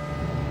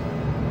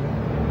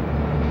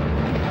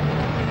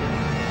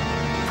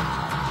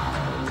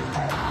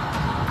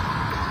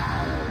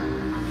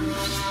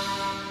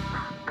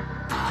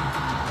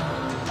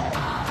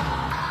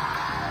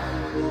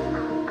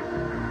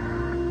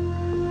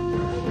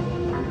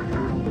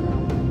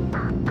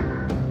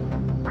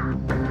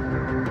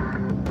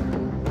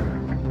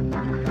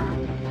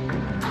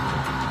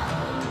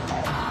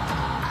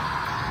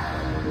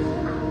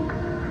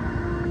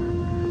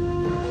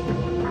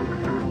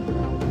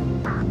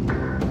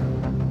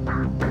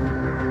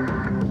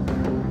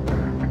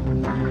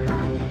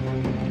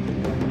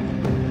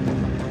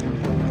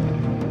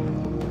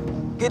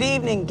 Good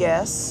evening,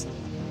 guests.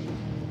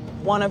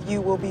 One of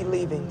you will be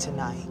leaving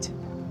tonight.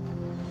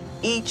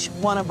 Each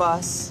one of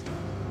us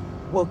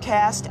will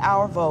cast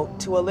our vote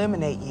to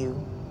eliminate you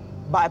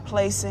by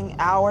placing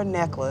our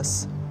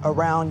necklace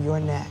around your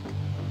neck.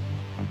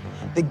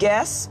 The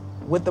guests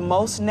with the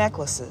most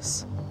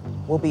necklaces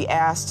will be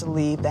asked to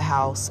leave the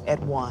house at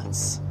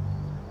once.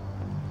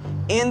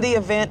 In the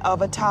event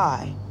of a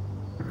tie,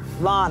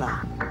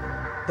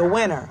 Loana, the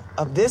winner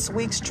of this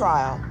week's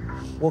trial,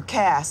 will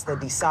cast the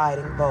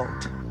deciding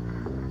vote.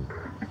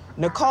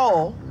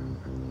 Nichole,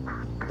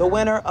 the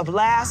winner of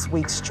last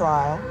week's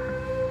trial,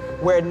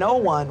 where no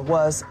one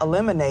was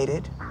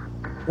eliminated,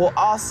 will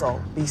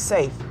also be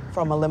safe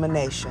from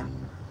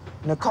elimination.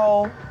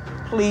 Nichole,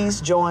 please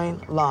join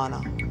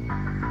Loana.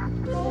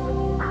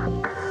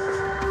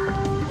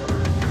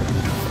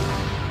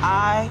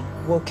 I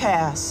will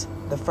cast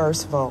the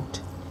first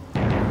vote.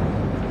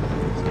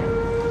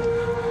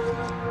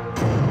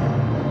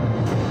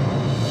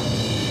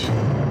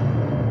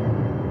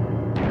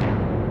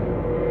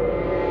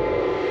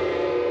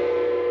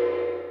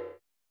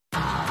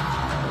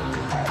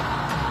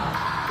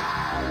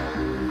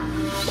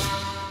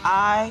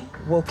 I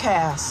will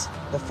cast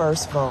the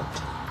first vote.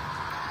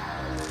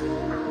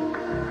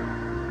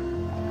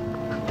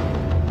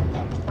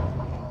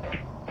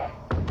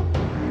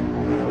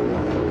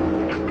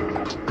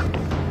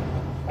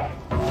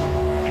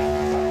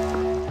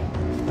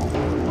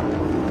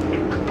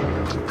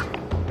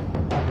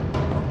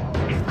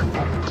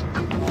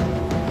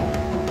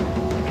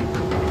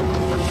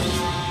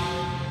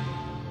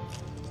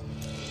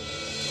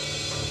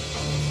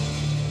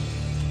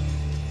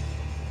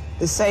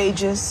 The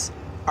sages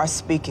are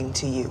speaking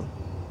to you.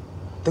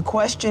 The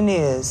question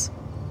is,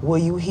 will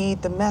you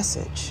heed the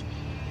message?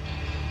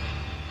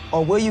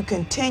 Or will you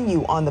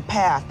continue on the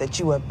path that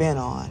you have been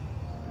on?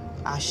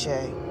 Ashe.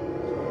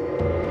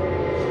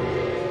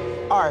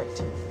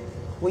 Art,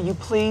 will you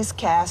please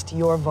cast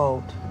your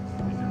vote?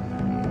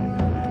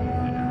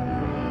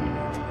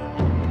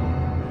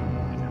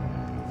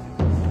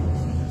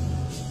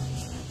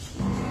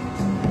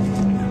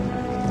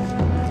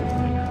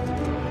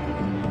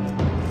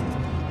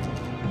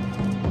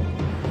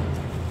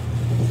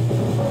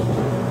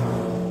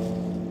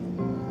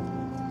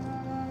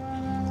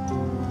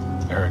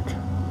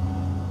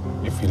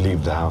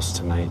 The house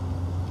tonight,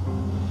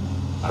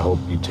 I hope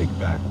you take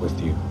back with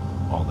you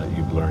all that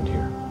you've learned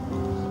here.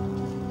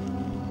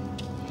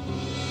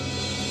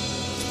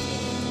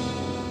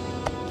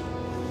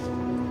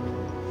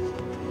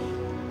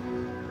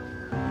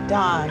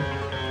 Don,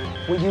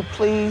 will you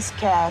please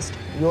cast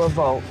your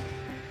vote?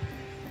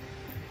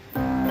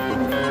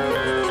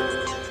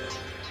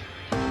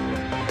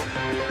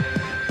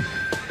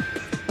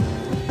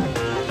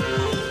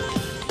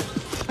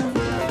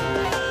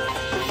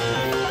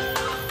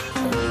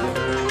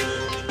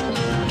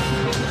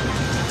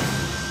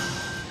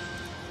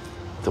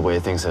 The way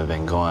things have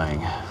been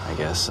going, I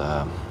guess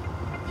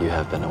you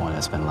have been the one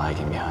that's been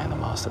lagging behind the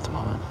most at the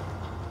moment.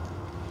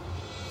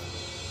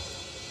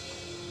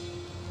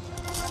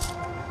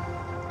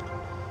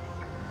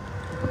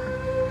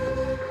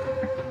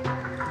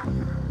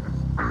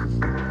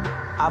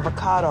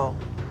 Avocado,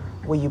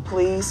 will you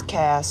please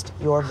cast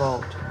your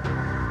vote?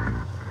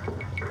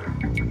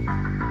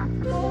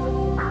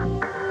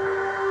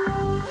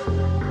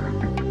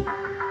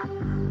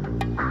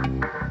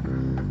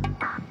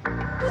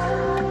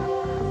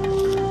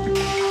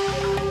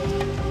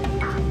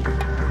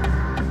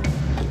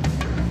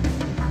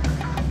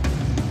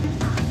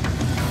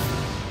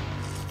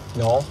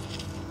 Noel,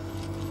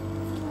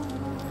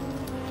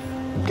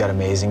 you've got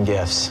amazing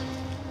gifts.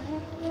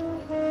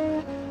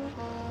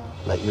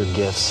 Let your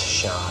gifts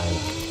shine.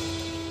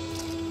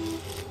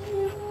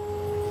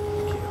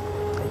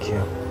 Thank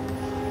you.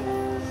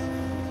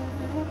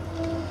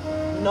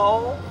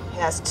 Noel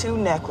has 2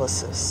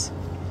 necklaces.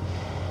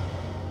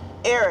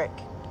 Eric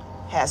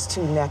has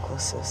 2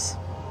 necklaces.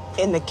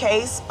 In the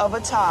case of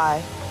a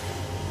tie,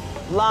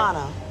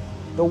 Loana,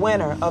 the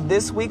winner of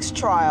this week's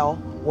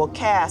trial, will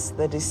cast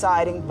the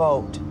deciding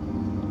vote.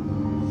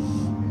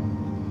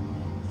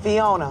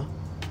 Fiona,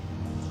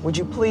 would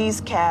you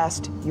please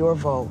cast your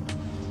vote?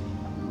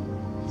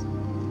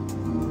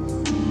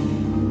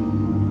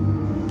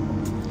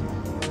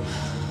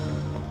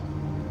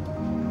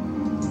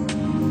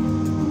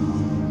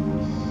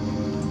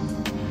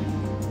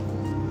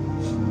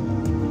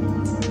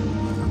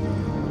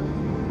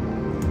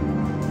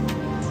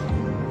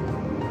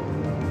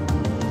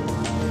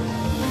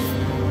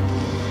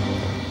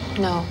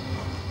 No.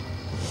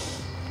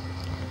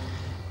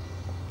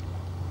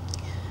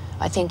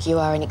 I think you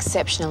are an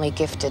exceptionally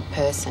gifted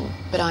person,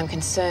 but I'm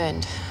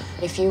concerned.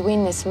 If you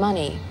win this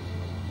money,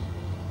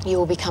 you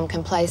will become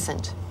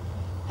complacent.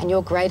 And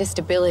your greatest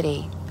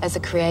ability as a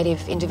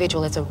creative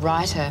individual, as a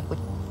writer,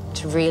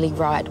 to really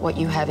write what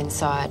you have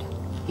inside.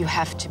 You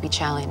have to be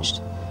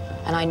challenged.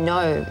 And I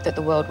know that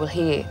the world will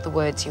hear the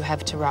words you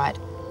have to write.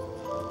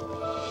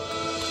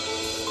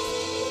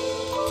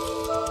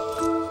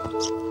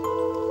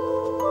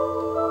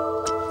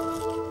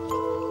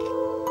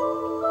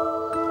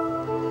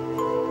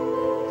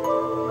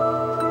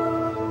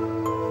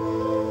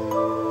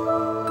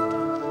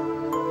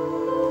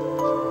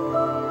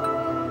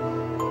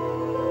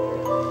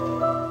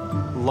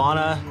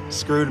 Loana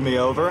screwed me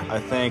over. I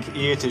think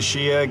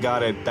Tashia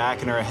got it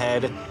back in her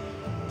head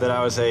that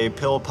I was a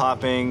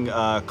pill-popping,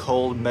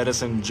 cold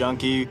medicine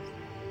junkie.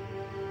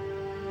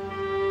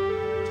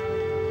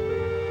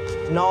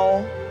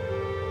 Noel,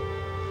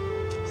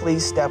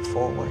 please step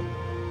forward.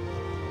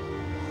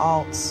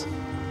 Alts.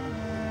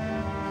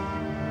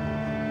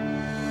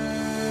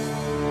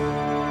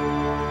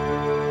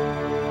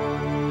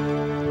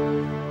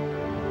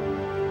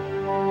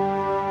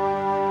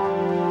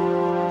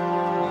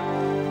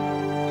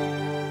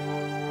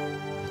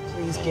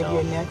 Please give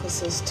your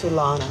necklaces to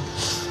Loana.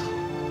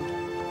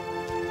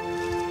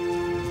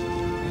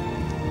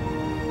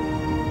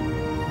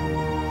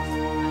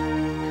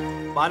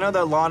 I know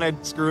that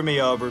Loana screwed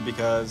me over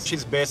because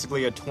she's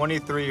basically a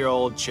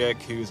 23-year-old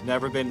chick who's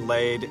never been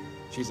laid.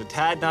 She's a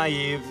tad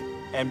naive,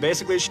 and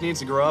basically she needs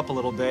to grow up a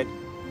little bit.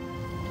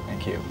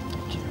 Thank you.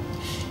 Thank you.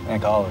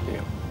 Thank all of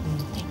you.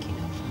 Thank you.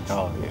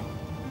 All of you.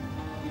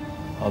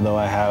 Although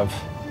I have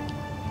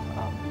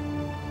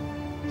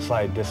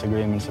slight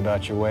disagreements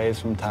about your ways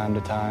from time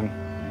to time,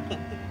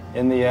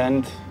 in the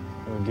end,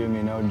 it would do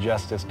me no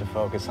justice to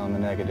focus on the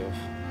negative.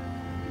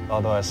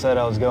 Although I said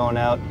I was going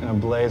out in a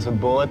blaze of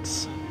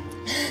bullets,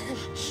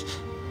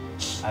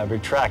 I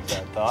retract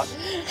that thought.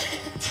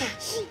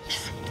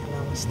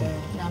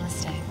 Namaste.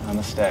 Namaste.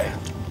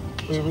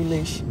 Namaste. We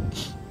release you.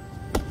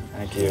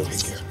 Thank you.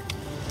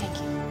 Thank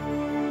you.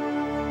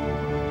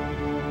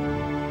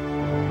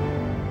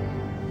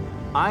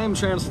 I am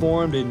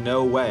transformed in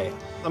no way.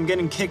 I'm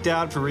getting kicked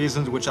out for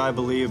reasons which I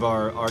believe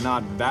are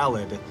not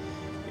valid.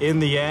 In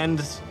the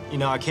end,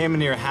 I came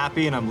in here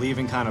happy and I'm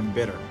leaving kind of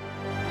bitter.